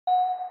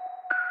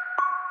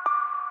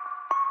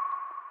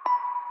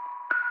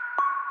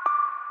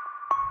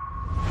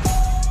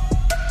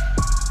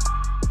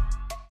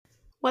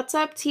What's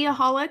up,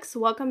 Teaholics?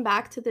 Welcome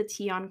back to the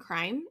Tea on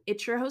Crime.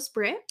 It's your host,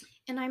 Britt.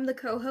 And I'm the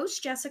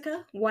co-host,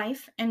 Jessica,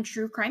 wife and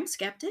true crime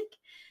skeptic.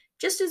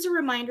 Just as a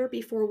reminder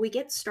before we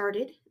get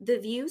started, the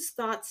views,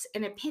 thoughts,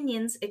 and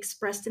opinions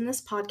expressed in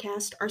this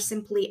podcast are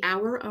simply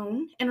our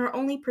own and are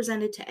only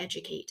presented to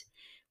educate.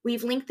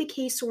 We've linked the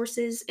case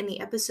sources in the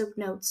episode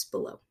notes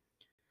below.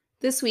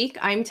 This week,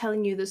 I'm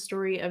telling you the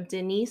story of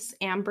Denise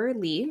Amber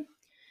Lee.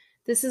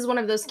 This is one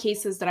of those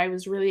cases that I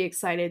was really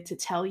excited to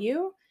tell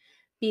you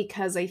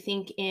because I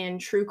think in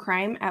true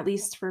crime, at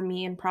least for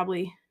me and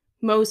probably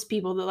most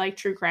people that like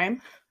true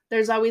crime,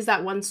 there's always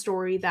that one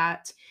story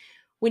that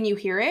when you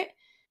hear it,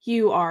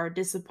 you are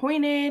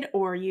disappointed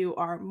or you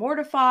are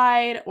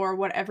mortified or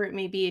whatever it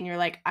may be, and you're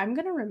like, I'm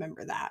going to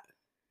remember that.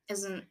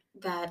 Isn't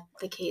that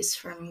the case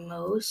for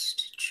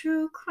most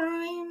true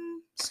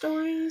crime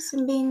stories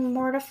and being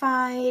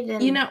mortified?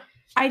 And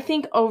I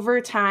think over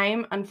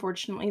time,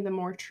 unfortunately, the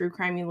more true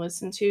crime you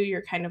listen to,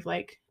 you're kind of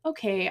like,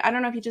 okay, I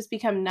don't know if you just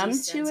become numb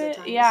to it.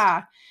 Desensitized.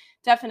 Yeah,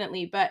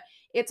 definitely. But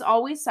it's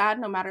always sad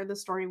no matter the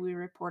story we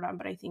report on.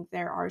 But I think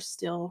there are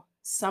still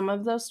some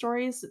of those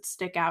stories that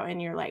stick out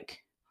and you're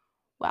like,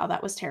 wow,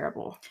 that was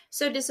terrible.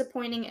 So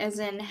disappointing as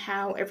in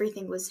how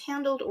everything was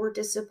handled, or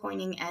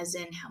disappointing as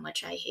in how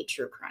much I hate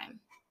true crime?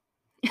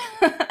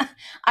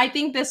 I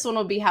think this one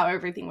will be how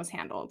everything was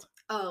handled.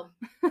 Oh,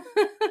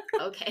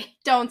 okay.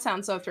 Don't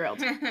sound so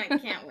thrilled. I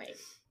can't wait.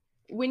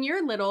 When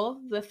you're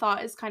little, the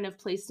thought is kind of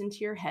placed into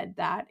your head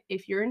that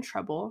if you're in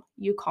trouble,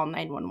 you call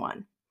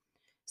 911.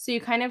 So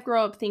you kind of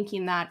grow up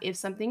thinking that if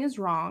something is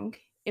wrong,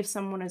 if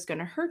someone is going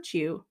to hurt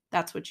you,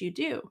 that's what you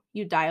do.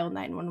 You dial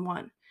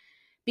 911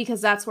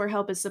 because that's where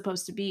help is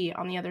supposed to be,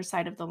 on the other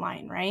side of the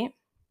line, right?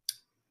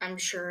 I'm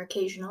sure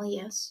occasionally,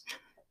 yes.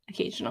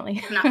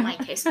 Occasionally. Not my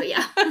case, but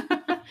yeah.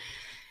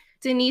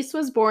 Denise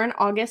was born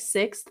August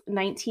 6th,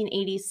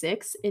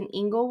 1986 in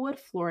Inglewood,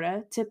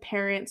 Florida, to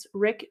parents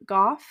Rick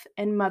Goff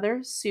and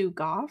mother Sue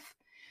Goff.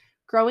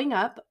 Growing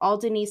up, all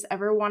Denise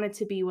ever wanted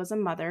to be was a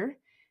mother.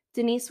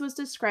 Denise was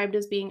described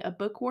as being a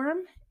bookworm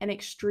and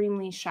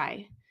extremely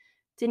shy.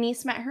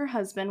 Denise met her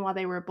husband while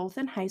they were both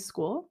in high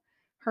school.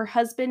 Her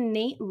husband,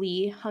 Nate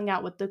Lee, hung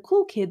out with the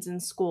cool kids in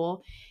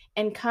school,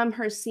 and come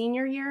her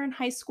senior year in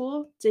high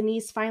school,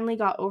 Denise finally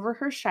got over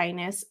her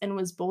shyness and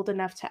was bold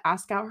enough to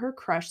ask out her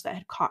crush that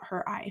had caught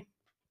her eye.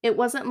 It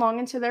wasn't long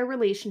into their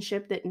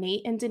relationship that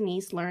Nate and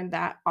Denise learned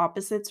that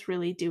opposites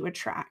really do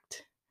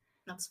attract.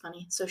 That's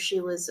funny. So she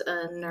was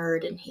a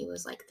nerd and he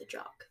was like the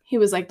jock. He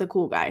was like the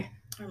cool guy.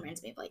 It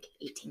reminds me of like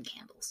 18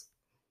 candles.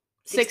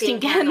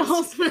 16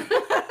 candles. Yeah.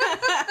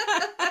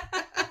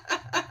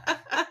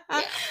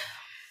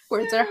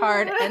 Words are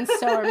hard, and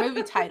so are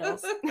movie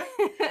titles.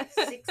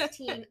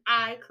 16,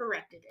 I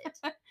corrected it.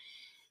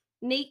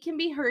 Nate can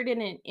be heard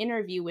in an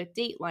interview with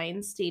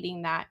Dateline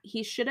stating that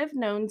he should have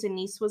known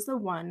Denise was the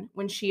one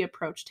when she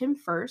approached him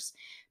first,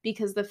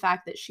 because the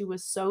fact that she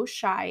was so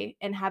shy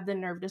and had the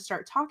nerve to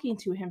start talking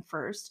to him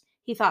first,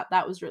 he thought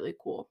that was really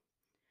cool.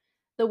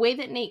 The way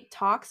that Nate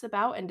talks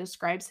about and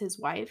describes his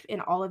wife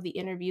in all of the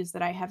interviews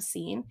that I have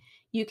seen,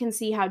 you can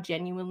see how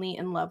genuinely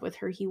in love with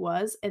her he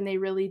was, and they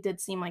really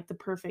did seem like the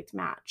perfect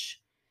match.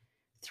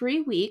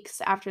 3 weeks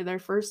after their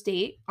first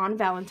date, on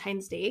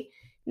Valentine's Day,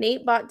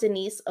 Nate bought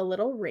Denise a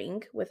little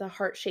ring with a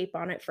heart shape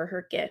on it for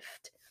her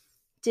gift.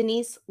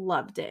 Denise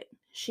loved it.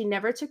 She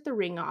never took the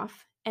ring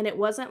off, and it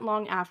wasn't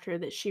long after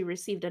that she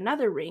received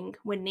another ring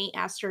when Nate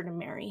asked her to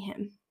marry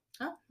him.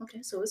 Oh,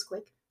 okay, so it was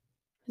quick.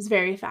 It was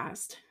very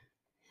fast.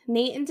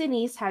 Nate and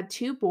Denise had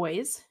 2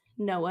 boys,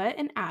 Noah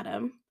and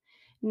Adam.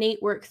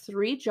 Nate worked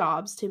 3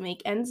 jobs to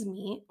make ends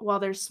meet while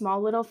their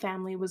small little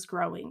family was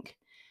growing.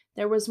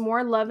 There was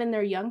more love in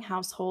their young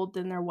household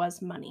than there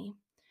was money.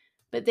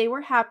 But they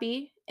were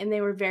happy and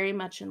they were very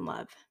much in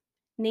love.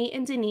 Nate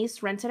and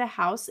Denise rented a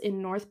house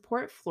in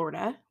Northport,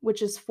 Florida,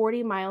 which is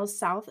 40 miles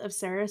south of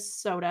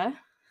Sarasota.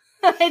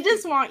 I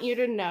just want you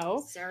to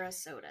know.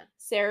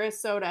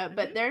 Sarasota.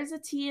 But there's a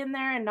T in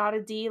there and not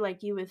a D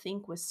like you would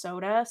think with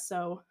soda.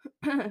 So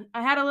I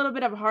had a little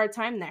bit of a hard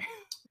time there.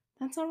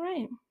 That's all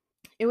right.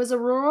 It was a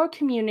rural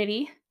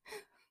community.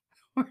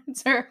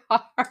 Words are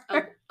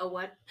hard. A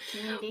what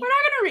community? We're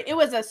not going to it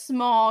was a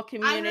small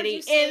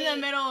community in the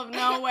middle of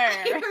nowhere.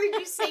 I heard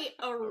you say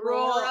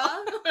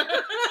Aurora.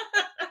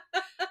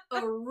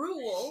 A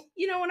rule.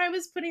 You know, when I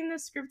was putting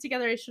this script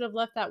together, I should have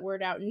left that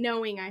word out,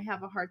 knowing I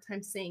have a hard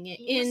time saying it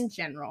in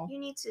general. You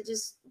need to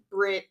just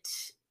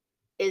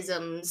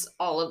Brit-isms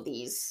all of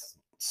these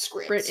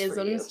scripts.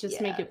 Brit-isms,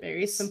 just make it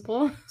very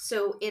simple.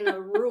 So in a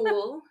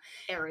rural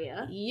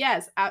area.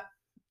 Yes,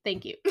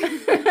 thank you.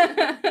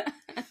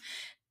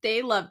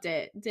 They loved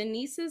it.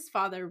 Denise's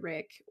father,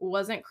 Rick,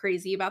 wasn't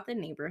crazy about the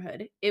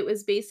neighborhood. It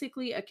was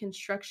basically a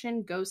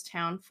construction ghost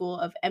town full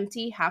of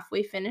empty,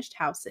 halfway finished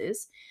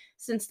houses,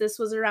 since this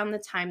was around the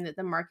time that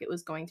the market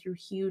was going through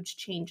huge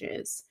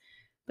changes.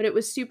 But it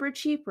was super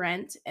cheap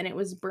rent, and it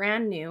was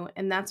brand new,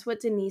 and that's what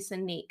Denise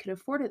and Nate could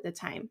afford at the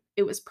time.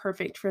 It was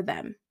perfect for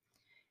them.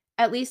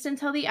 At least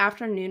until the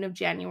afternoon of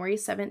January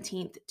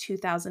 17th,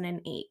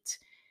 2008.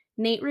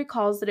 Nate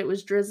recalls that it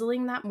was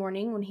drizzling that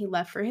morning when he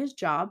left for his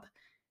job.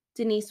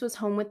 Denise was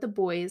home with the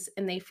boys,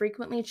 and they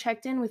frequently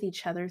checked in with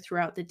each other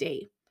throughout the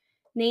day.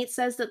 Nate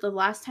says that the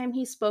last time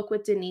he spoke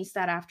with Denise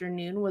that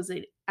afternoon was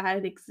at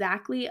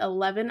exactly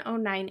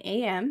 11:09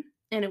 a.m.,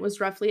 and it was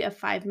roughly a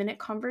 5-minute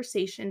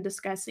conversation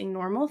discussing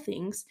normal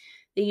things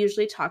they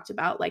usually talked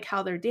about, like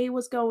how their day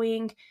was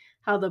going,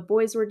 how the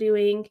boys were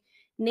doing.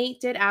 Nate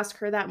did ask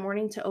her that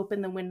morning to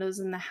open the windows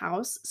in the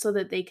house so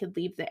that they could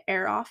leave the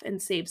air off and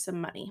save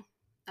some money.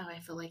 Oh, I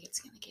feel like it's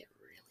going to get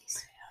really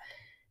sad.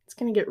 It's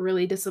going to get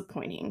really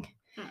disappointing.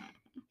 Mm.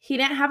 He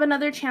didn't have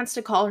another chance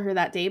to call her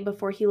that day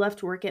before he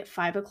left work at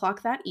 5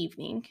 o'clock that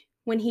evening.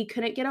 When he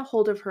couldn't get a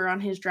hold of her on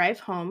his drive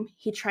home,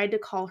 he tried to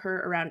call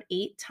her around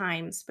 8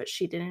 times, but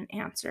she didn't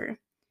answer.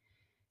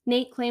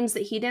 Nate claims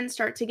that he didn't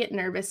start to get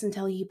nervous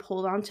until he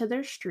pulled onto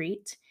their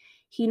street.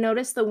 He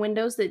noticed the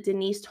windows that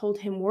Denise told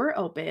him were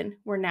open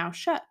were now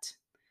shut.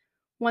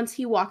 Once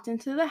he walked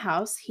into the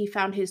house, he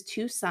found his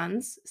 2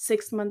 sons,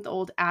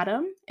 6-month-old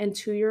Adam and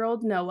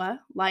 2-year-old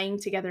Noah, lying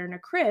together in a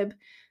crib,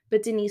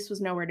 but Denise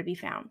was nowhere to be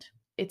found.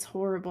 It's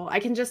horrible.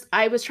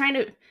 I was trying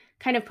to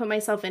kind of put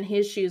myself in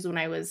his shoes when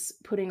I was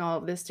putting all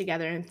of this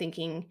together and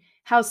thinking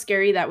how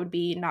scary that would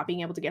be, not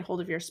being able to get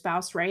hold of your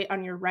spouse, right,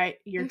 on your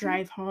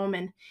drive home.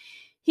 And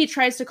he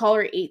tries to call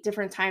her 8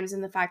 different times,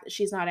 and the fact that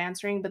she's not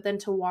answering, but then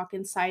to walk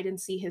inside and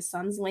see his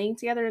sons laying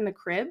together in the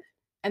crib,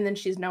 and then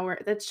she's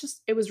nowhere.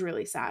 It was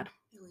really sad.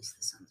 At least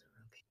the sons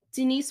are okay.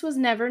 Denise was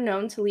never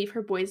known to leave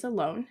her boys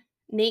alone.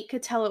 Nate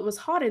could tell it was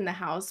hot in the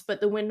house,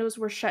 but the windows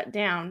were shut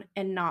down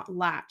and not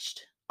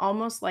latched,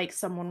 almost like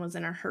someone was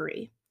in a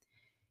hurry.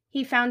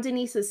 He found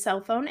Denise's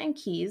cell phone and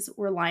keys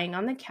were lying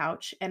on the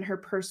couch, and her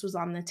purse was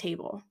on the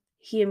table.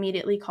 He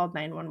immediately called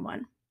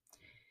 911.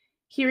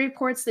 He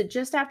reports that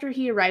just after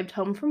he arrived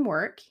home from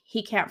work,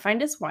 he can't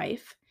find his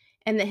wife,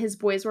 and that his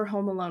boys were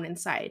home alone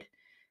inside.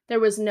 There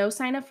was no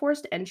sign of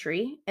forced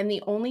entry, and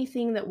the only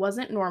thing that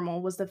wasn't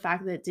normal was the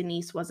fact that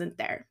Denise wasn't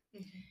there.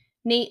 Mm-hmm.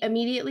 Nate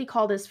immediately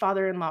called his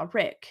father-in-law,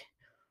 Rick.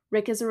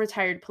 Rick is a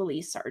retired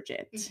police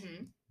sergeant.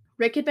 Mm-hmm.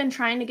 Rick had been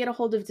trying to get a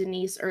hold of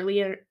Denise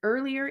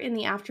earlier in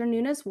the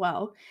afternoon as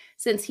well,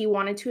 since he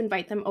wanted to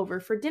invite them over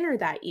for dinner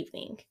that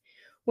evening.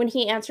 When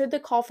he answered the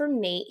call from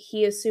Nate,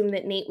 he assumed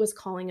that Nate was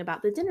calling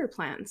about the dinner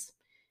plans.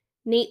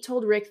 Nate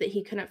told Rick that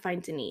he couldn't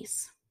find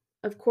Denise.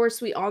 Of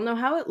course, we all know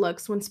how it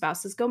looks when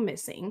spouses go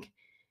missing,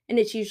 and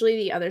it's usually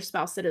the other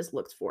spouse that is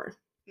looked for.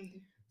 Mm-hmm.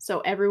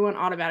 So everyone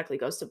automatically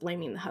goes to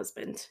blaming the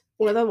husband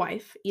or the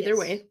wife, either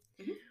way.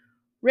 Mm-hmm.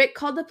 Rick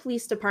called the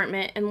police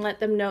department and let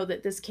them know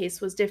that this case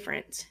was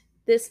different.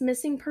 This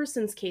missing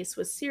persons case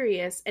was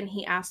serious, and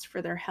he asked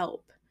for their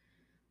help.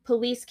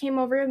 Police came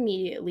over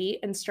immediately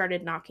and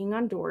started knocking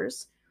on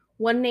doors.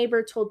 One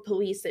neighbor told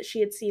police that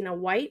she had seen a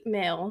white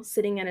male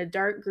sitting in a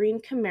dark green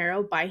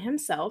Camaro by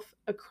himself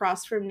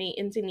across from Nate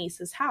and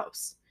Denise's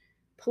house.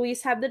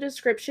 Police had the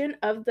description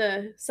of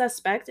the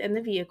suspect and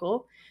the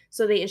vehicle,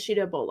 so they issued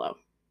a BOLO,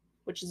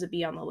 which is a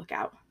be on the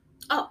lookout.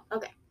 Oh,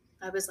 okay.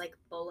 I was like,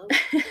 BOLO?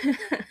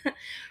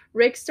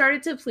 Rick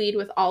started to plead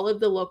with all of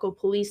the local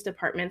police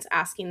departments,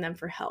 asking them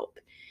for help.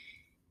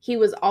 He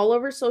was all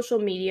over social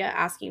media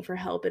asking for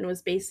help and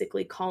was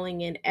basically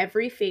calling in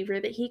every favor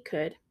that he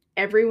could.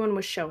 Everyone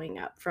was showing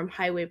up, from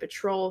Highway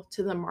Patrol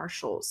to the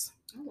marshals.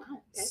 Oh, wow.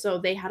 Okay. So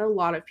they had a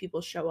lot of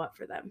people show up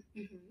for them.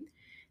 Mm-hmm.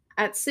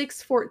 At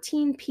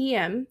 6:14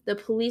 p.m., the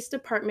police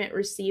department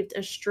received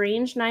a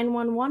strange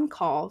 911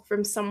 call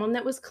from someone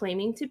that was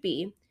claiming to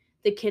be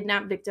the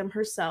kidnapped victim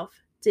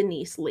herself,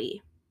 Denise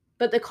Lee.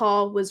 But the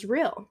call was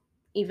real,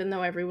 even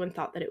though everyone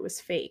thought that it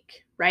was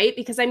fake, right?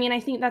 Because, I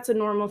think that's a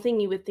normal thing.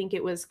 You would think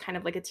it was kind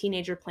of like a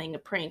teenager playing a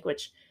prank,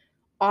 which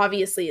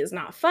obviously is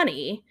not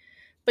funny,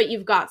 but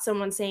you've got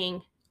someone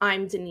saying,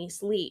 "I'm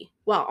Denise Lee,"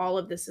 while all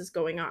of this is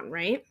going on,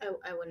 right?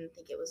 I wouldn't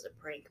think it was a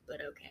prank,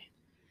 but okay.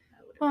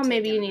 Well,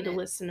 maybe you need to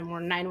listen to more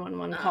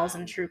 911 calls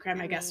and true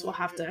crime. I guess we'll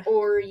have to.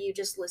 Or you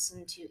just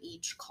listen to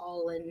each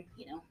call and,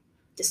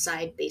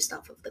 decide based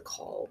off of the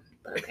call.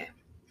 But okay.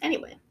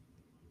 Anyway.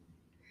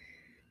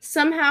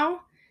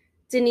 Somehow,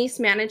 Denise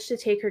managed to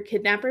take her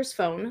kidnapper's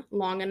phone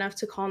long enough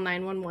to call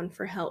 911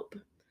 for help.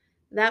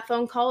 That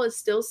phone call is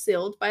still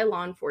sealed by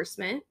law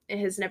enforcement. It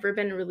has never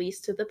been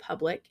released to the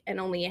public, and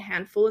only a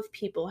handful of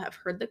people have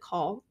heard the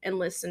call and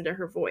listened to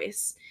her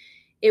voice.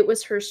 It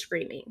was her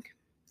screaming.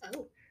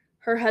 Oh.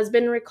 Her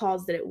husband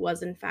recalls that it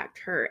was in fact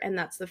her, and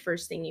that's the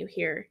first thing you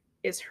hear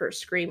is her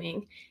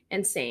screaming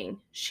and saying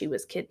she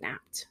was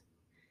kidnapped.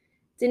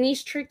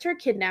 Denise tricked her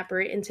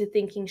kidnapper into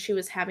thinking she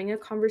was having a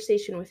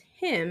conversation with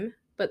him,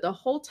 but the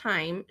whole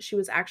time she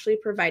was actually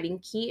providing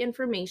key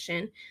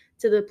information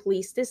to the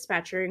police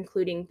dispatcher,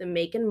 including the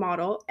make and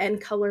model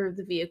and color of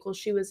the vehicle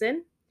she was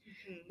in,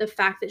 the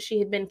fact that she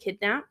had been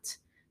kidnapped,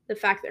 the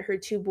fact that her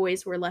 2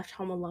 boys were left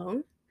home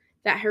alone,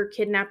 that her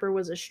kidnapper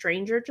was a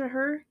stranger to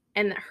her,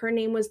 and that her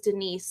name was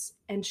Denise,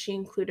 and she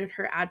included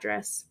her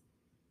address.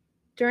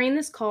 During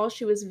this call,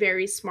 she was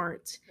very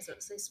smart. I was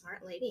about to say,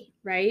 smart lady.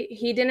 Right?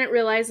 He didn't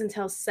realize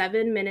until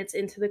 7 minutes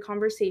into the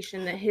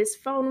conversation that his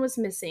phone was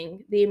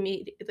missing.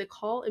 The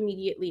call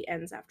immediately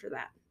ends after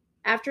that.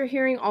 After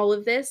hearing all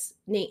of this,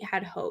 Nate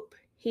had hope.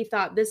 He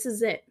thought, this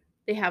is it.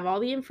 They have all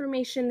the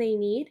information they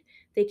need.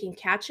 They can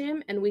catch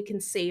him and we can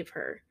save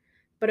her.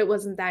 But it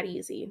wasn't that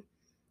easy.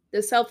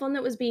 The cell phone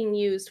that was being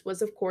used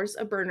was, of course,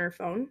 a burner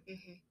phone.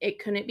 Mm-hmm. It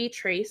couldn't be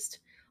traced.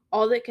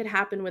 All that could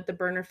happen with the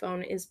burner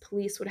phone is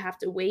police would have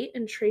to wait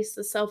and trace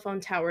the cell phone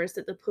towers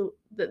that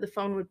the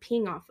phone would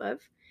ping off of.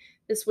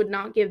 This would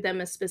not give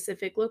them a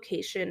specific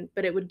location,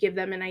 but it would give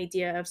them an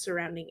idea of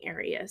surrounding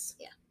areas.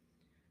 Yeah.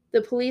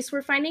 The police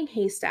were finding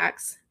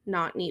haystacks,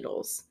 not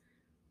needles.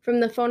 From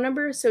the phone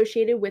number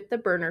associated with the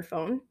burner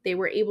phone, they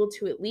were able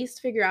to at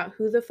least figure out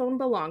who the phone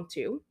belonged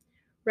to.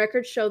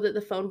 Records show that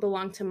the phone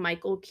belonged to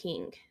Michael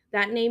King.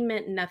 That name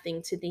meant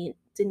nothing to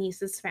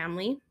Denise's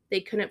family. They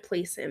couldn't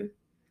place him.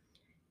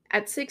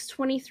 At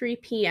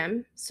 6:23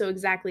 p.m., so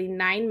exactly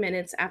 9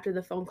 minutes after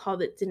the phone call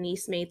that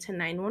Denise made to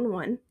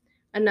 911,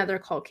 another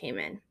call came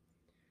in.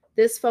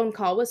 This phone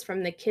call was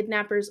from the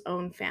kidnapper's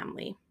own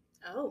family.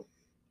 Oh.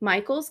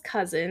 Michael's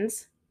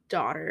cousin's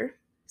daughter,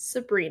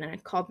 Sabrina,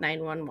 called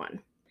 911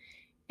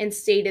 and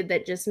stated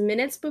that just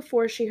minutes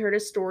before she heard a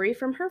story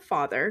from her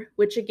father,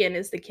 which again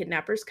is the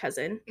kidnapper's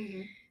cousin,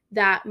 Mm-hmm.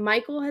 that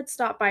Michael had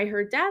stopped by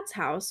her dad's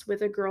house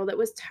with a girl that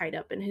was tied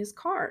up in his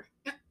car.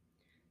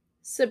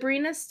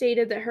 Sabrina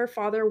stated that her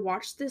father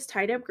watched this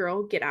tied up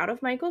girl get out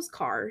of Michael's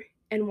car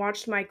and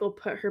watched Michael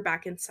put her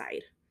back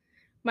inside.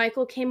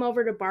 Michael came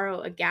over to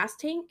borrow a gas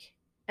tank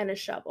and a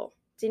shovel.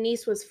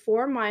 Denise was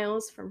 4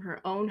 miles from her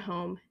own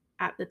home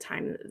at the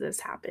time that this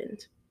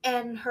happened.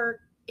 And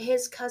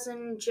his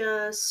cousin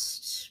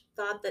just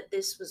thought that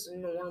this was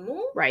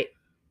normal? Right.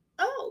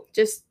 Oh.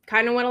 Just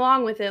kind of went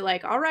along with it,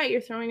 like, all right,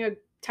 you're throwing a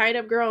tied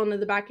up girl into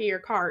the back of your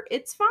car.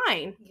 It's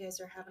fine. You guys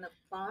are having a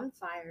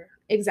bonfire.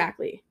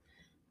 Exactly.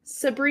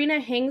 Sabrina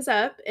hangs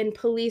up and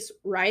police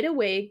right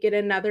away get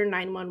another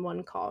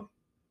 911 call.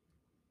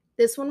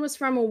 This one was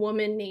from a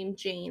woman named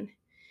Jane.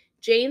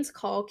 Jane's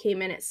call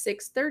came in at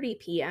 6:30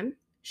 p.m.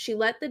 She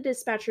let the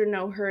dispatcher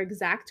know her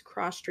exact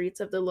cross streets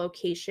of the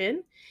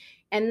location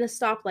and the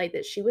stoplight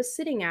that she was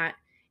sitting at,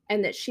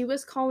 and that she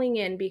was calling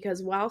in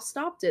because while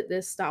stopped at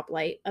this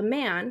stoplight, a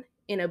man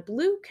in a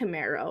blue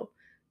Camaro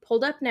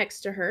pulled up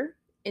next to her,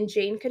 and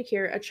Jane could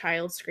hear a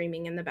child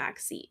screaming in the back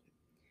seat.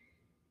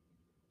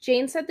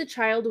 Jane said the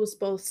child was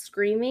both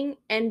screaming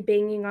and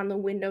banging on the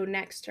window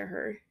next to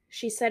her.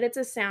 She said it's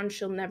a sound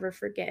she'll never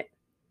forget.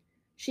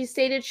 She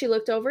stated she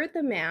looked over at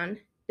the man,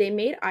 they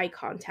made eye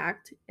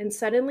contact, and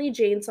suddenly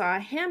Jane saw a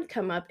hand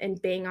come up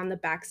and bang on the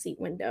backseat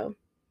window.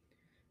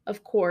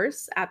 Of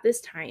course, at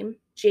this time,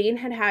 Jane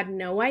had had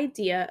no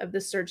idea of the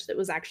search that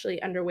was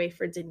actually underway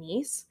for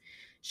Denise.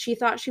 She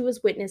thought she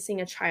was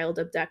witnessing a child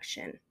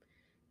abduction.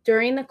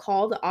 During the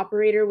call, the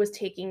operator was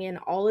taking in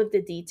all of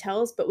the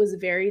details, but was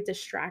very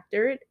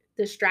distracted.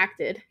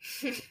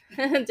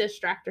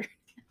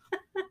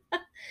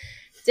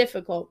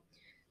 Difficult.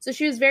 So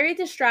she was very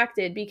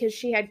distracted because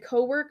she had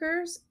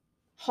coworkers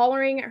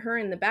hollering at her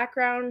in the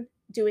background,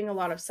 doing a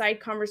lot of side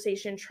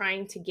conversation,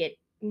 trying to get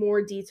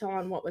more detail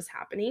on what was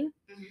happening.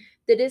 Mm-hmm.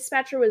 The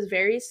dispatcher was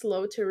very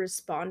slow to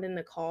respond in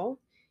the call.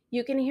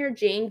 You can hear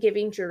Jane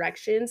giving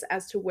directions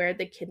as to where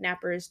the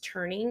kidnapper is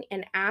turning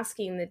and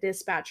asking the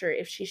dispatcher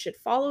if she should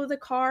follow the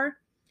car,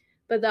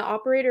 but the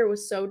operator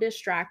was so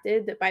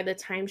distracted that by the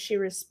time she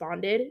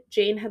responded,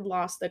 Jane had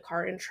lost the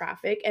car in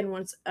traffic and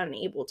was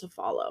unable to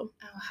follow.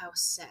 Oh, how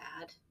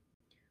sad.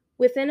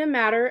 Within a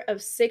matter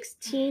of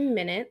 16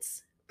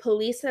 minutes,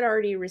 police had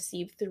already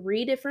received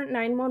 3 different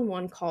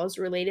 911 calls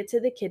related to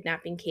the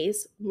kidnapping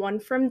case, one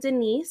from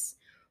Denise,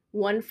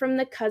 one from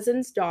the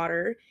cousin's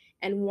daughter,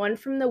 and one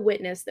from the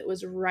witness that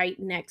was right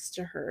next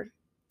to her.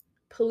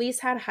 Police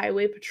had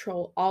highway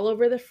patrol all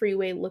over the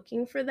freeway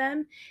looking for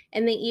them,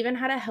 and they even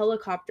had a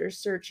helicopter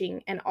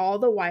searching, and all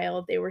the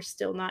while they were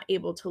still not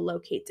able to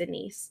locate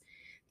Denise.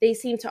 They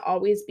seemed to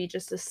always be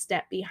just a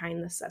step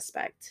behind the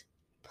suspect.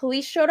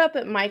 Police showed up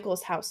at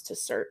Michael's house to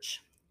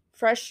search.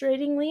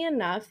 Frustratingly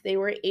enough, they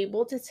were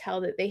able to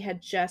tell that they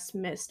had just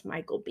missed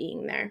Michael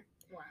being there.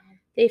 Wow.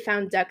 They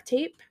found duct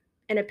tape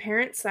and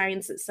apparent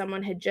signs that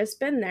someone had just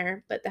been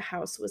there, but the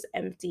house was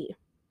empty.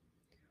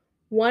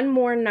 One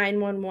more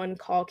 911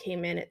 call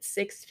came in at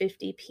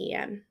 6:50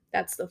 p.m.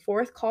 That's the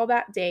 4th call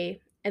that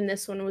day, and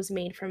this one was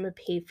made from a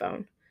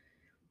payphone.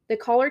 The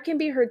caller can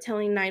be heard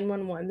telling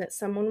 911 that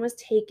someone was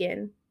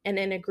taken and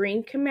in a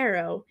green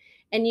Camaro,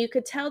 and you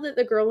could tell that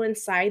the girl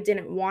inside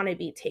didn't want to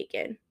be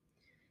taken.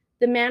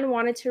 The man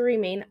wanted to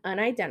remain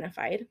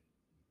unidentified.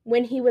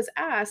 When he was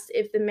asked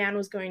if the man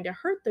was going to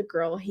hurt the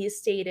girl, he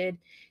stated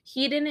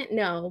he didn't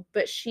know,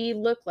 but she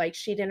looked like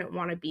she didn't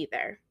want to be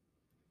there.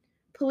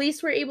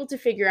 Police were able to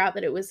figure out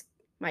that it was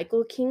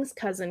Michael King's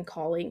cousin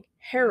calling,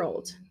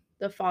 Harold,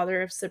 the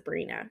father of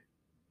Sabrina.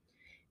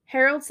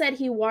 Harold said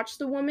he watched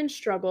the woman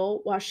struggle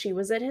while she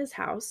was at his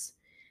house,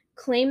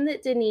 claimed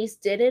that Denise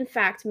did in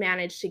fact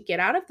manage to get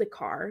out of the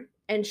car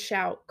and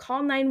shout,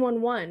 "Call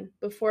 911,"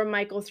 before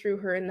Michael threw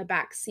her in the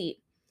back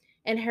seat.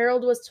 And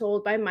Harold was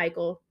told by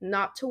Michael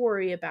not to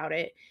worry about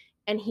it,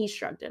 and he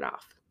shrugged it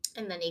off.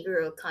 And then he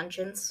grew a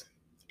conscience.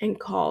 And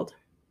called.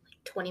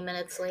 20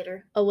 minutes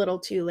later. A little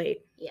too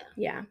late. Yeah.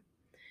 Yeah.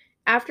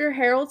 After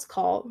Harold's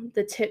call,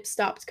 the tip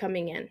stopped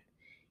coming in.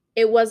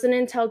 It wasn't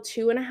until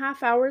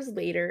 2.5 hours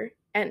later,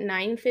 at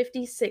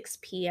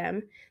 9:56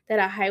 p.m., that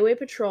a highway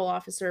patrol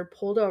officer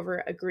pulled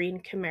over a green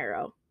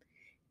Camaro.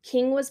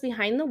 King was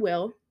behind the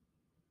wheel,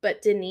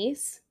 but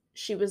Denise,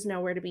 she was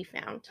nowhere to be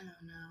found.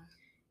 Oh, no.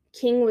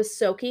 King was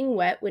soaking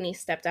wet when he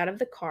stepped out of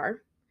the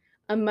car.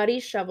 A muddy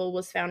shovel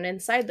was found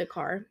inside the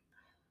car,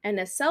 and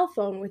a cell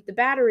phone with the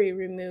battery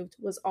removed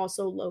was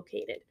also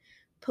located.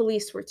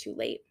 Police were too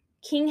late.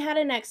 King had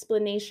an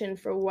explanation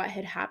for what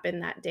had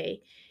happened that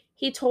day.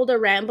 He told a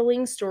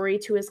rambling story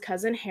to his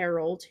cousin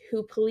Harold,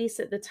 who police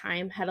at the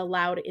time had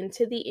allowed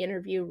into the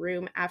interview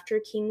room after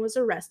King was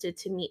arrested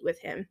to meet with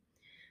him.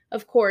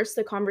 Of course,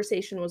 the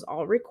conversation was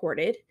all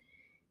recorded.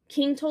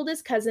 King told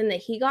his cousin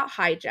that he got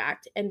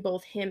hijacked and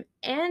both him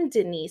and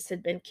Denise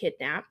had been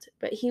kidnapped,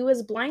 but he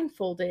was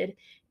blindfolded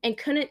and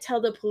couldn't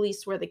tell the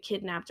police where the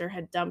kidnapper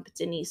had dumped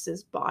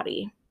Denise's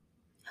body.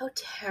 How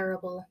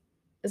terrible.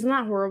 Isn't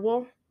that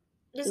horrible?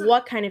 Isn't,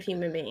 What kind of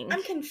human being?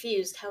 I'm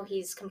confused how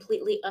he's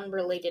completely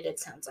unrelated, it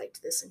sounds like,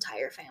 to this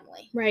entire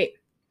family. Right.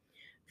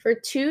 For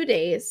 2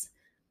 days,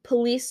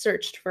 police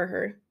searched for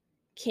her.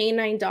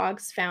 Canine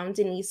dogs found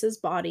Denise's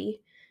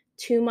body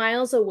 2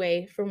 miles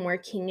away from where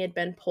King had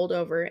been pulled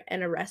over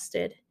and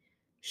arrested.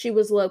 She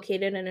was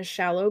located in a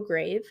shallow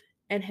grave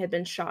and had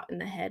been shot in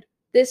the head.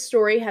 This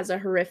story has a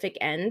horrific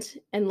end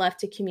and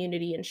left a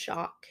community in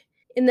shock.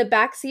 In the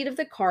back seat of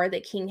the car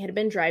that King had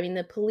been driving,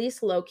 the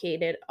police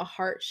located a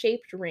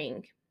heart-shaped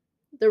ring,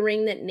 the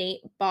ring that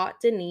Nate bought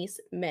Denise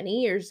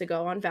many years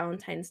ago on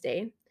Valentine's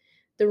Day,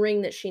 the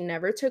ring that she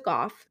never took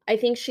off. I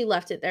think she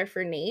left it there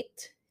for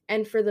Nate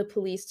and for the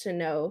police to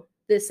know,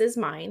 this is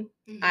mine.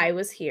 I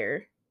was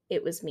here.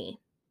 It was me.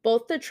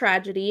 Both the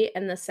tragedy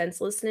and the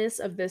senselessness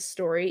of this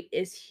story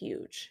is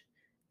huge.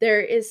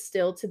 There is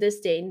still to this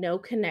day no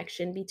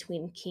connection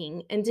between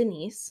King and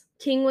Denise.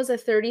 King was a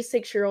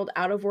 36-year-old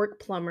out-of-work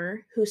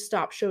plumber who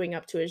stopped showing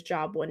up to his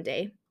job one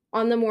day.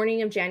 On the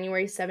morning of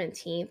January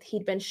 17th,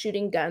 he'd been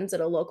shooting guns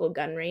at a local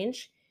gun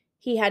range.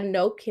 He had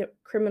no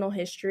criminal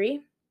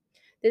history.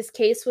 This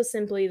case was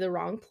simply the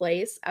wrong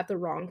place at the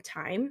wrong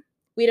time.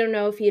 We don't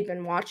know if he had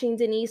been watching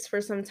Denise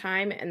for some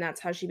time and that's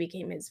how she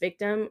became his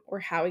victim, or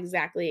how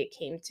exactly it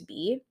came to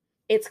be.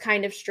 It's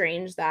kind of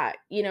strange that,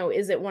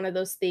 is it one of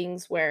those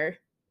things where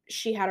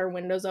she had her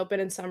windows open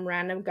and some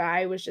random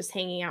guy was just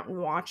hanging out and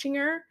watching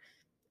her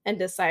and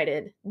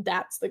decided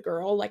that's the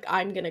girl, like,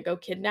 I'm gonna go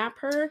kidnap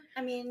her?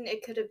 I mean,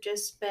 it could have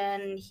just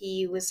been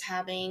he was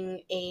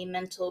having a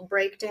mental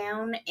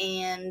breakdown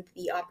and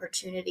the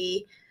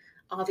opportunity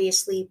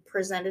obviously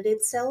presented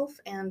itself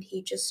and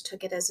he just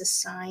took it as a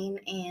sign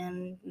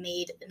and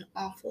made an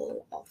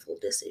awful, awful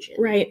decision.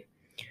 Right.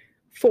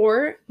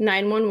 4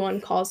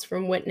 911 calls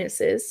from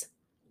witnesses,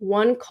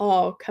 1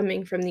 call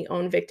coming from the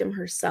own victim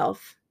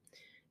herself.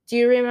 Do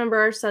you remember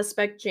our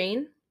suspect,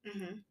 Jane?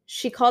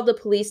 She called the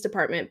police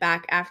department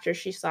back after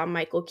she saw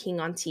Michael King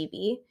on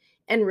TV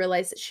and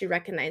realized that she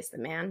recognized the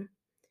man.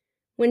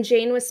 When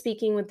Jane was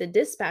speaking with the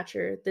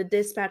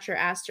dispatcher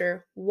asked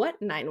her,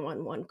 what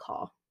 911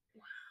 call?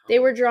 Wow. They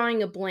were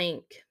drawing a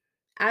blank.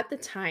 At the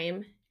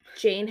time,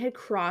 Jane had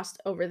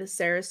crossed over the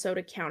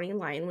Sarasota County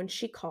line when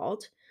she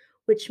called,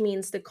 which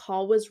means the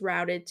call was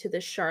routed to the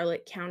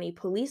Charlotte County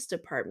Police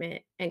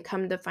Department, and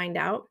come to find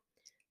out,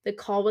 the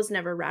call was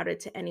never routed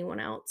to anyone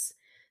else.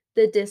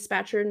 The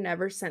dispatcher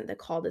never sent the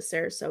call to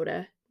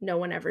Sarasota. No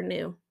one ever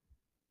knew.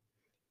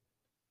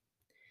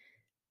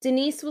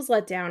 Denise was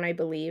let down, I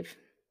believe.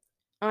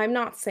 I'm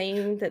not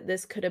saying that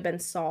this could have been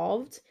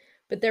solved,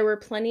 but there were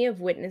plenty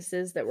of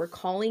witnesses that were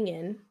calling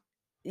in.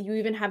 You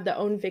even have the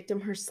own victim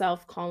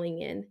herself calling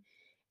in.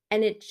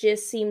 And it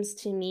just seems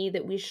to me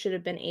that we should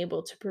have been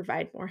able to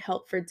provide more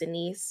help for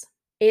Denise.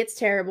 It's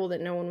terrible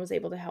that no one was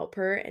able to help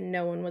her and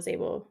no one was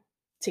able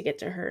to get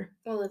to her.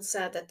 Well, it's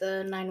sad that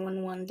the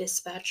 911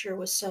 dispatcher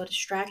was so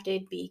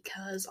distracted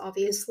because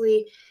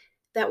obviously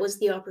that was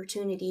the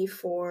opportunity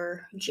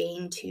for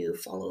Jane to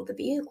follow the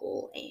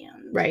vehicle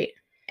and Right.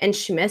 And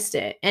she missed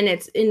it. And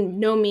it's in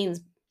no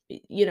means,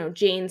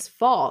 Jane's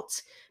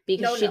fault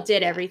because she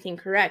did everything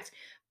correct.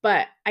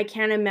 But I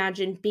can't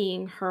imagine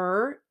being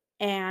her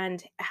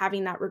and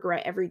having that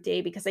regret every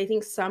day, because I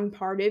think some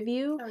part of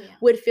you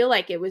would feel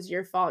like it was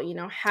your fault.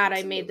 Had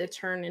I made the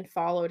turn and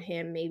followed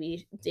him,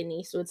 maybe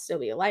Denise would still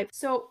be alive.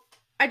 So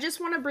I just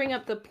want to bring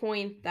up the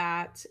point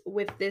that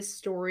with this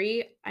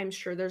story, I'm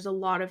sure there's a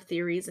lot of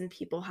theories and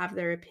people have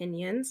their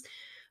opinions.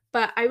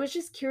 But I was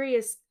just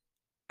curious.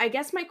 I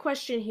guess my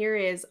question here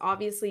is,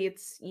 obviously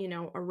it's,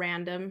 a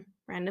random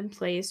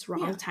place,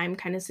 wrong time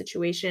kind of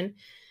situation.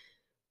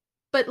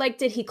 But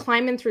did he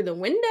climb in through the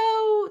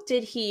window?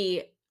 Did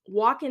he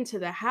walk into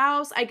the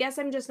house? I guess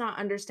I'm just not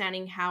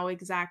understanding how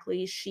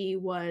exactly she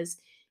was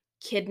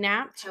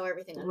kidnapped. How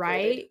everything unfolded.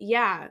 Right?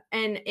 Yeah.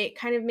 And it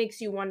kind of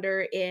makes you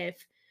wonder if,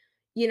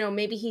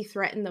 maybe he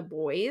threatened the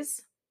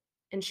boys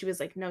and she was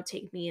like, no,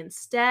 take me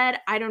instead.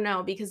 I don't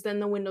know, because then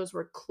the windows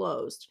were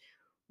closed.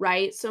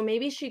 Right? So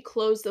maybe she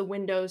closed the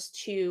windows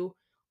to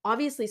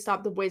obviously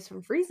stop the boys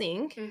from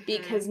freezing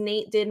because Mhm.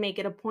 Nate did make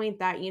it a point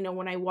that,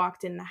 when I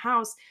walked in the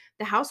house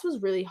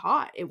was really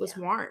hot. It was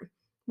Yeah. warm.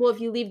 Well, if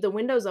you leave the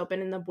windows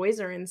open and the boys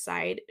are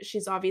inside,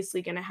 she's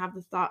obviously going to have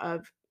the thought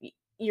of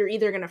you're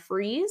either going to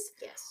freeze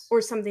Yes. or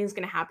something's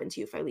going to happen to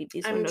you if I leave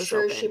these I'm windows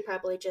sure she open.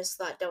 probably just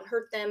thought, "Don't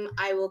hurt them.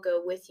 I will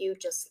go with you.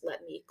 Just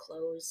let me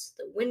close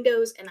the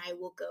windows and I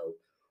will go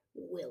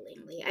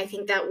willingly." I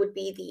think that would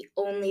be the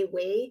only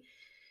way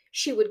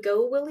she would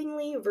go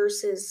willingly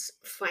versus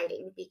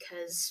fighting,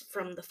 because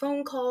from the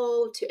phone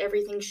call to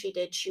everything she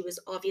did, she was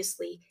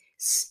obviously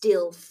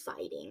still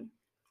fighting.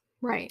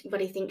 Right.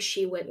 But I think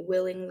she went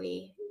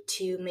willingly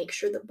to make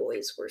sure the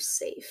boys were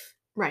safe.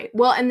 Right.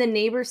 Well, and the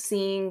neighbor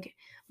seeing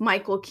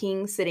Michael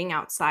King sitting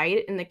outside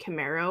in the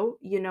Camaro,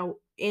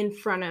 in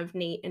front of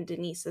Nate and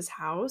Denise's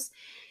house,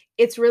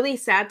 it's really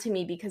sad to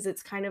me because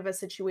it's kind of a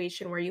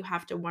situation where you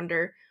have to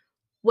wonder,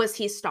 was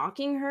he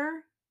stalking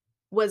her?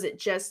 Was it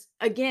just,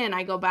 again,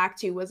 I go back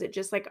to, was it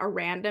just like a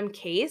random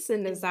case?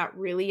 And is And that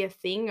really a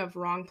thing of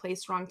wrong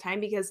place, wrong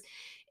time? Because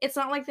it's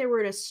not like they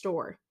were at a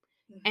store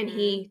and mhm.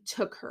 he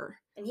took her.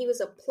 And he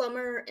was a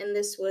plumber, and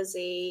this was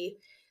a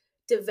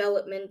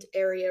development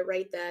area,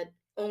 right, that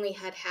only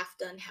had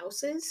half-done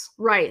houses?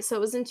 Right, so it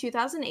was in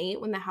 2008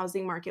 when the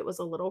housing market was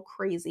a little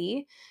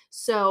crazy.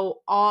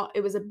 So all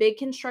it was a big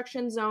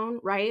construction zone,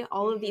 right?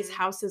 All of these Mhm.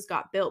 houses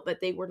got built,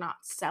 but they were not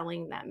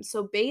selling them.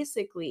 So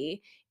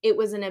basically, it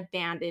was an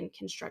abandoned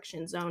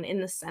construction zone in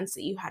the sense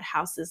that you had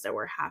houses that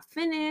were half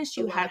finished,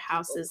 A you lot had of people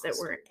houses that lost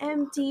a were lot of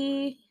empty.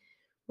 money.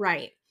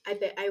 Right.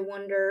 I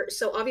wonder,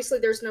 so obviously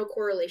there's no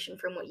correlation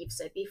from what you've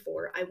said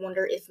before. I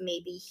wonder if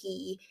maybe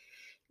he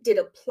did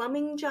a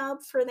plumbing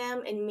job for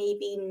them, and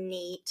maybe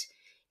Nate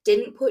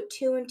didn't put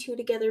two and two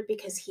together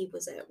because he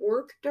was at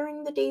work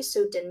during the day,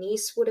 so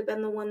Denise would have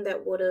been the one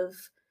that would have,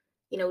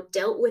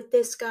 dealt with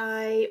this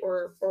guy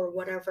or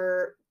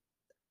whatever.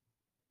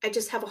 I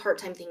just have a hard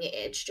time thinking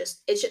it's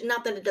just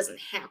not that it doesn't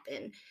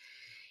happen.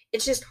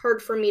 It's just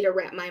hard for me to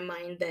wrap my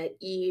mind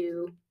that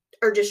you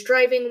are just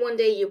driving one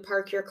day, you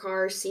park your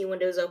car, see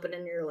windows open,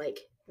 and you're like,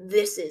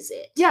 "This is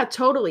it." Yeah,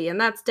 totally, and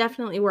that's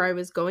definitely where I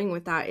was going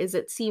with that, is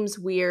it seems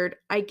weird.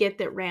 I get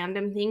that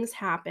random things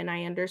happen,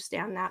 I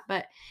understand that,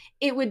 but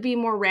it would be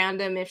more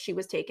random if she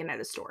was taken at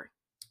a store.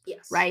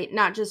 Yes. Right?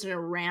 Not just in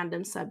a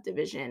random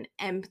subdivision,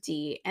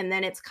 empty. And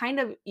then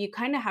you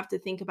kind of have to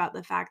think about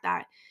the fact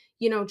that,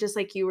 just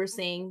like you were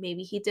saying,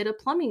 maybe he did a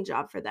plumbing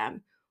job for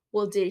them.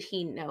 Well, did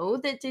he know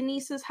that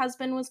Denise's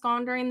husband was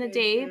gone during the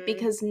day? Mhm.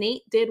 Because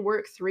Nate did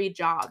work 3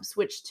 jobs,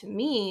 which to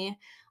me,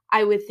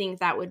 I would think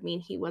that would mean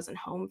he wasn't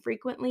home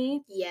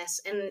frequently. Yes,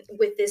 and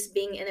with this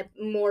being in a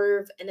more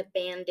of an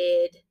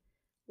abandoned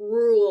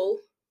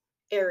rural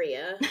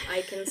area,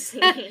 I can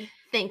see.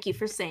 Thank you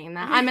for saying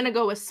that. I'm going to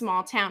go with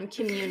small town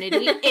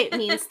community. It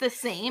means the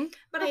same.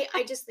 But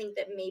I just think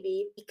that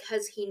maybe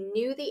because he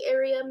knew the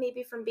area,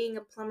 maybe from being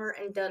a plumber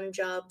and done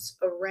jobs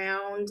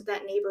around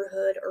that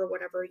neighborhood or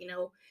whatever,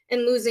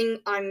 and losing,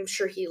 I'm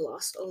sure he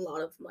lost a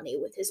lot of money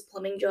with his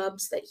plumbing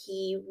jobs, that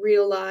he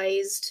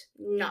realized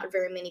not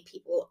very many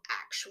people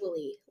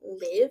actually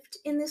lived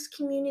in this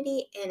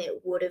community, and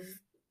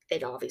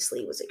it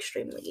obviously was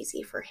extremely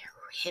easy for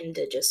him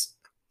to just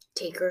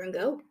take her and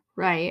go.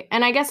 Right.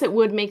 And I guess it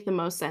would make the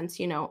most sense,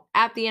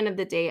 at the end of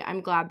the day,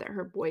 I'm glad that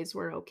her boys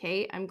were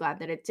okay. I'm glad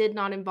that it did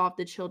not involve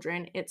the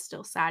children. It's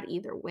still sad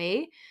either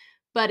way,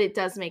 but it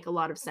does make a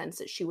lot of sense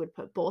that she would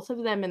put both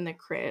of them in the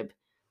crib,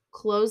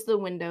 close the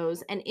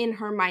windows, and in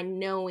her mind,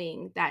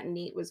 knowing that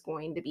Nate was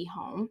going to be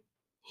home,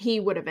 he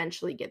would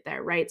eventually get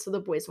there, right? So the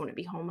boys wouldn't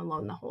be home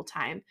alone the whole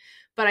time.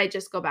 But I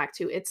just go back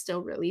to, it's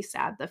still really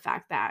sad the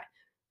fact that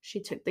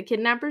she took the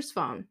kidnapper's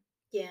phone,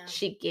 Yeah.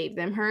 she gave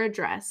them her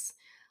address,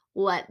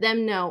 let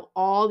them know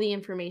all the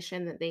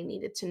information that they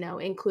needed to know,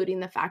 including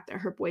the fact that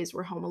her boys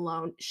were home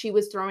alone. She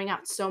was throwing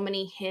out so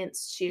many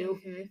hints to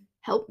Hmm.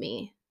 help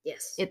me.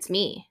 Yes. It's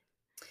me.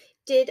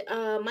 Did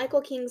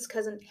Michael King's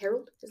cousin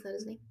Harold, is that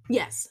his name?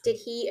 Yes. Did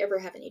he ever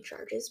have any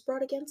charges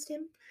brought against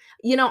him?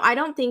 I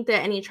don't think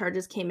that any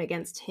charges came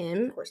against Of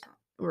him. course not.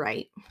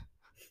 Right.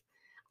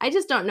 I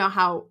just don't know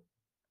how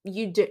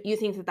you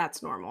think that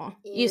that's normal.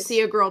 You see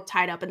Yes. a girl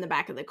tied up in the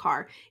back of the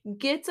car,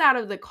 gets out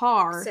of the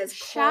car, Says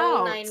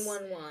call shouts.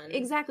 911.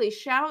 Exactly,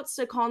 shouts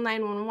to call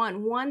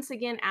 911, once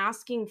again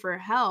asking for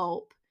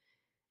help.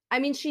 I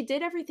mean, she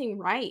did everything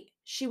right.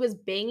 She was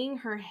banging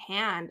her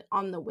hand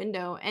on the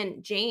window,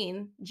 and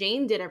Jane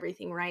did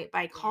everything right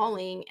by Yeah.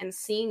 calling and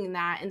seeing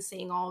that and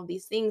saying all of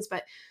these things,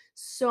 but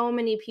so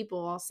many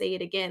people, I'll say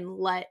it again,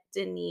 let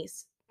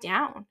Denise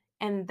down.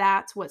 And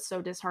that's what's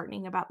so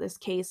disheartening about this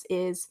case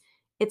is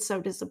it's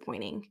so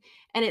disappointing.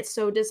 And it's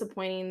so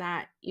disappointing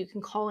that you can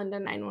call into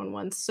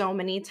 911 so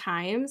many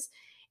times.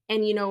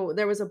 And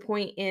there was a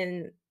point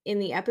in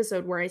the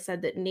episode where I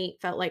said that Nate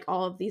felt like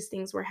all of these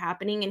things were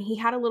happening and he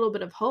had a little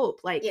bit of hope,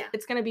 like, Yeah.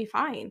 it's going to be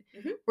fine.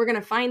 Hmm. We're going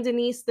to find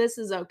Denise. This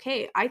is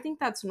okay. I think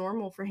that's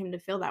normal for him to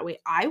feel that way.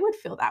 I would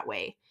feel that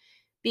way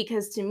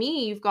because to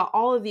me, you've got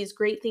all of these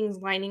great things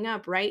lining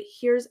up, right?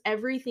 Here's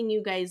everything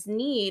you guys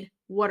need.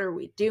 what are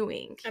we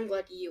doing? I'm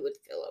glad you would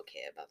feel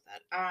okay about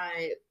that.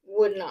 I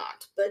would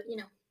not, but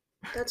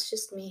that's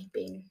just me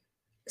being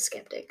a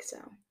skeptic, so.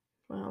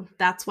 Well,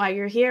 that's why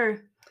you're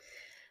here.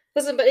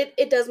 Listen, but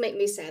it does make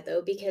me sad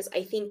though, because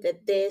I think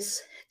that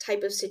this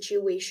type of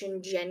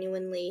situation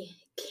genuinely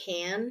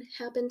can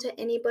happen to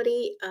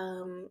anybody.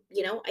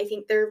 I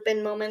think there have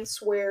been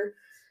moments where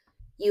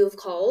you have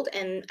called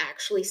and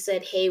actually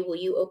said, hey, will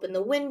you open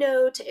the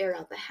window to air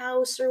out the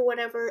house or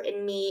whatever?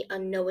 And me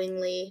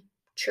unknowingly,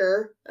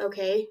 sure,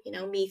 okay,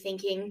 me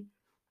thinking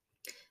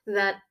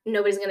that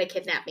nobody's gonna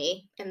kidnap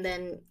me. And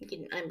then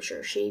I'm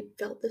sure she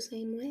felt the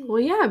same way.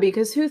 Well, yeah,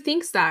 because who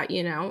thinks that,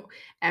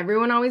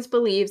 Everyone always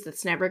believes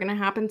it's never going to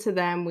happen to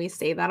them. We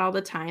say that all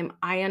the time.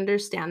 I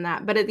understand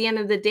that. But at the end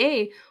of the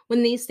day,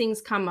 when these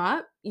things come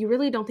up, you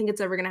really don't think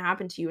it's ever going to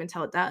happen to you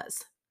until it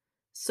does.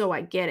 So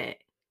I get it.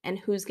 And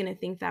who's going to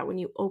think that when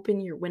you open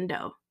your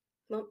window?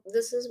 Well,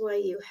 this is why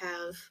you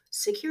have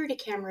security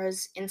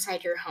cameras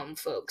inside your home,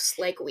 folks,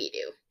 like we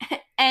do.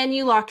 And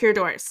you lock your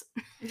doors.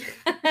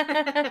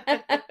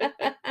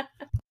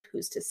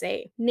 Who's to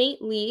say?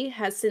 Nate Lee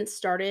has since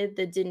started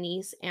the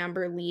Denise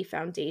Amber Lee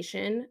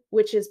Foundation,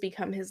 which has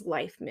become his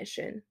life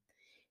mission.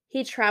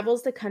 He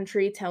travels the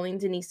country telling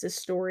Denise's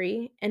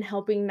story and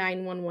helping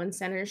 911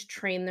 centers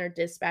train their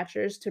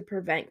dispatchers to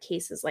prevent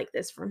cases like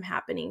this from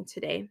happening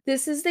today.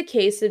 This is the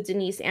case of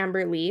Denise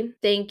Amber Lee.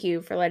 Thank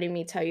you for letting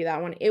me tell you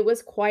that one. It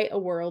was quite a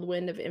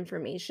whirlwind of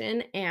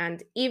information.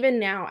 And even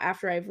now,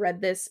 after I've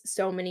read this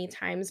so many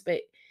times, but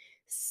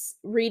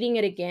reading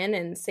it again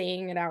and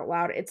saying it out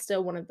loud, it's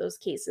still one of those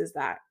cases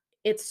that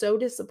it's so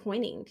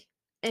disappointing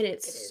and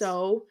it's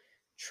so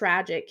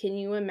tragic. Can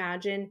you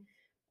imagine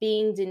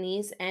being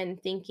Denise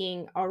and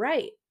thinking, all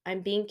right,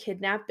 I'm being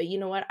kidnapped, but you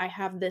know what? I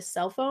have this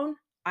cell phone.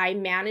 I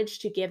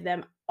managed to give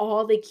them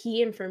all the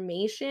key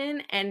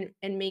information and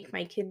make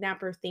my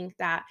kidnapper think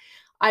that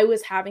I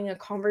was having a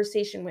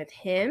conversation with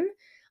him.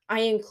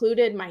 I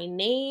included my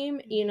name,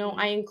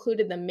 I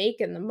included the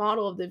make and the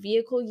model of the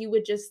vehicle. You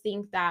would just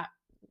think that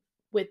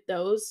with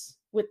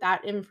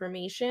that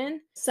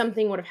information,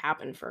 something would have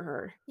happened for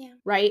her. Yeah.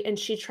 Right? And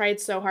she tried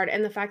so hard.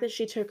 And the fact that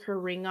she took her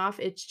ring off,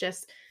 it's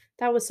just,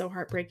 that was so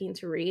heartbreaking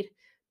to read,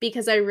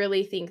 because I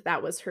really think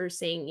that was her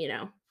saying,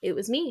 it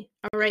was me.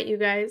 All right, you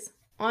guys,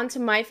 on to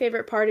my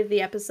favorite part of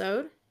the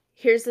episode.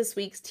 Here's this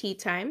week's tea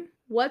time.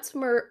 What's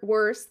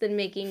worse than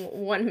making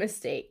one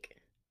mistake?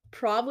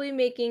 Probably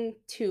making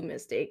two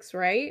mistakes,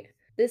 right?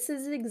 This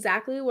is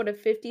exactly what a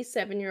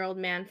 57-year-old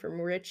man from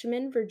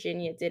Richmond,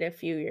 Virginia did a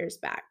few years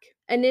back.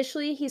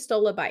 Initially, he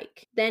stole a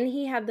bike. Then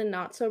he had the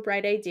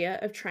not-so-bright idea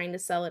of trying to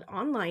sell it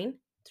online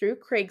through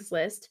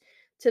Craigslist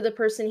to the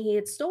person he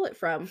had stole it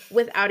from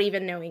without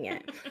even knowing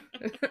it.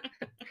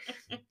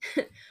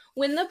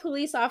 When the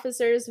police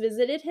officers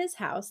visited his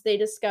house, they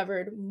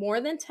discovered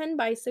more than 10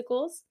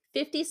 bicycles,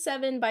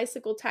 57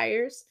 bicycle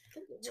tires,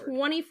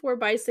 24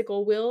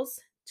 bicycle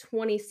wheels,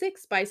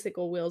 26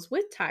 bicycle wheels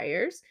with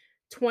tires,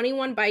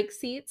 21 bike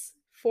seats,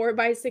 4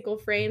 bicycle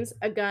frames,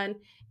 a gun,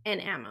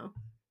 and ammo.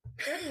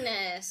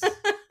 Goodness.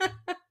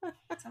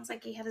 Sounds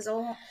like he had his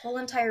whole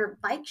entire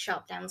bike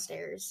shop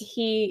downstairs.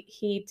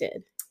 He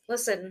did.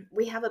 Listen,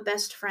 we have a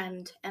best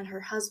friend, and her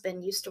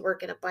husband used to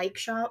work at a bike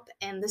shop,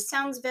 and this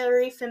sounds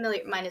very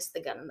familiar, minus the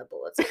gun and the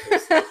bullets.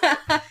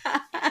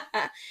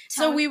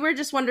 So we were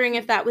just wondering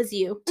if that was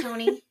you.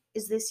 Tony,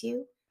 is this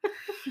you?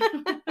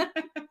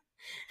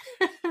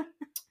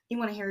 You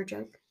want to hear a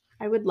joke?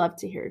 I would love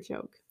to hear a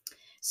joke.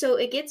 So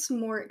it gets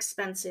more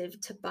expensive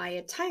to buy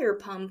a tire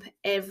pump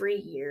every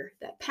year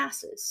that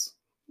passes.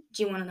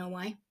 Do you want to know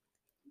why?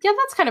 Yeah,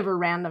 that's kind of a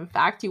random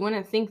fact. You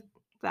wouldn't think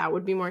that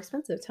would be more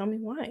expensive. Tell me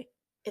why.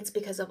 It's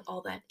because of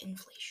all that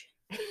inflation.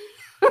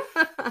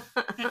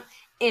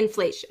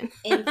 Inflation.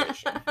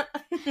 Inflation.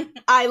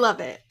 I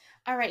love it.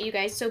 All right, you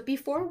guys. So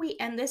before we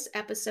end this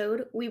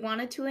episode, we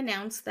wanted to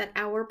announce that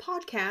our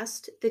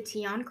podcast, The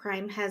Tea on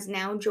Crime, has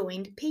now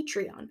joined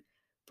Patreon.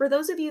 For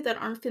those of you that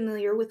aren't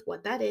familiar with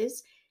what that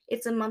is,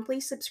 it's a monthly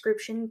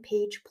subscription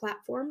page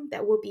platform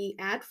that will be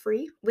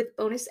ad-free with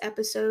bonus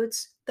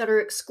episodes that are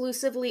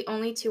exclusively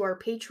only to our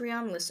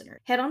Patreon listeners.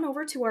 Head on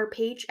over to our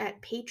page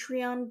at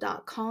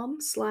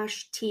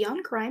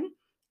patreon.com/teaoncrime.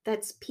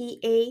 That's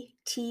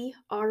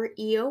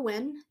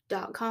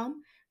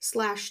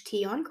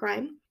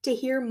patreon.com/teaoncrime to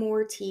hear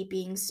more tea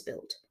being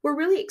spilled. We're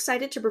really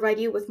excited to provide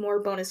you with more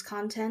bonus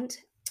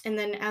content. And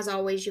then, as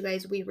always, you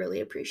guys, we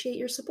really appreciate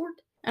your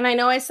support. And I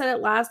know I said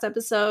it last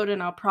episode,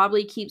 and I'll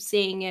probably keep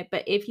saying it,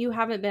 but if you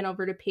haven't been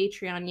over to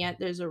Patreon yet,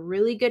 there's a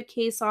really good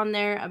case on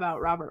there about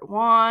Robert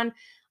Wone.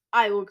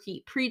 I will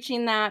keep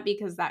preaching that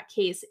because that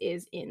case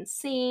is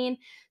insane.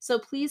 So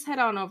please head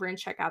on over and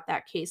check out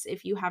that case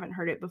if you haven't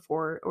heard it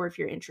before or if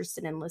you're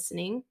interested in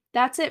listening.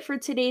 That's it for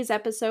today's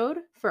episode.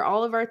 For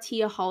all of our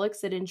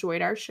Teaholics that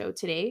enjoyed our show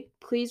today,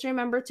 please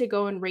remember to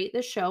go and rate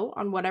the show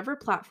on whatever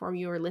platform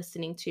you are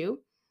listening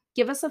to.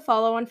 Give us a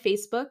follow on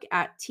Facebook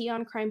at Tea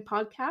on Crime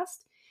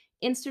Podcast,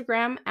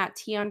 Instagram at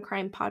Tea on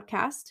Crime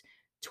Podcast,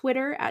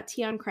 Twitter at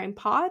Tea on Crime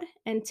Pod,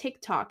 and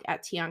TikTok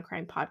at Tea on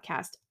Crime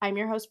Podcast. I'm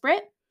your host,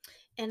 Britt.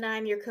 And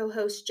I'm your co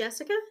host,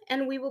 Jessica,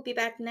 and we will be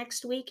back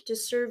next week to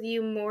serve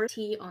you more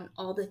tea on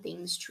all the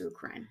things true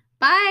crime.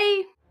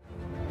 Bye.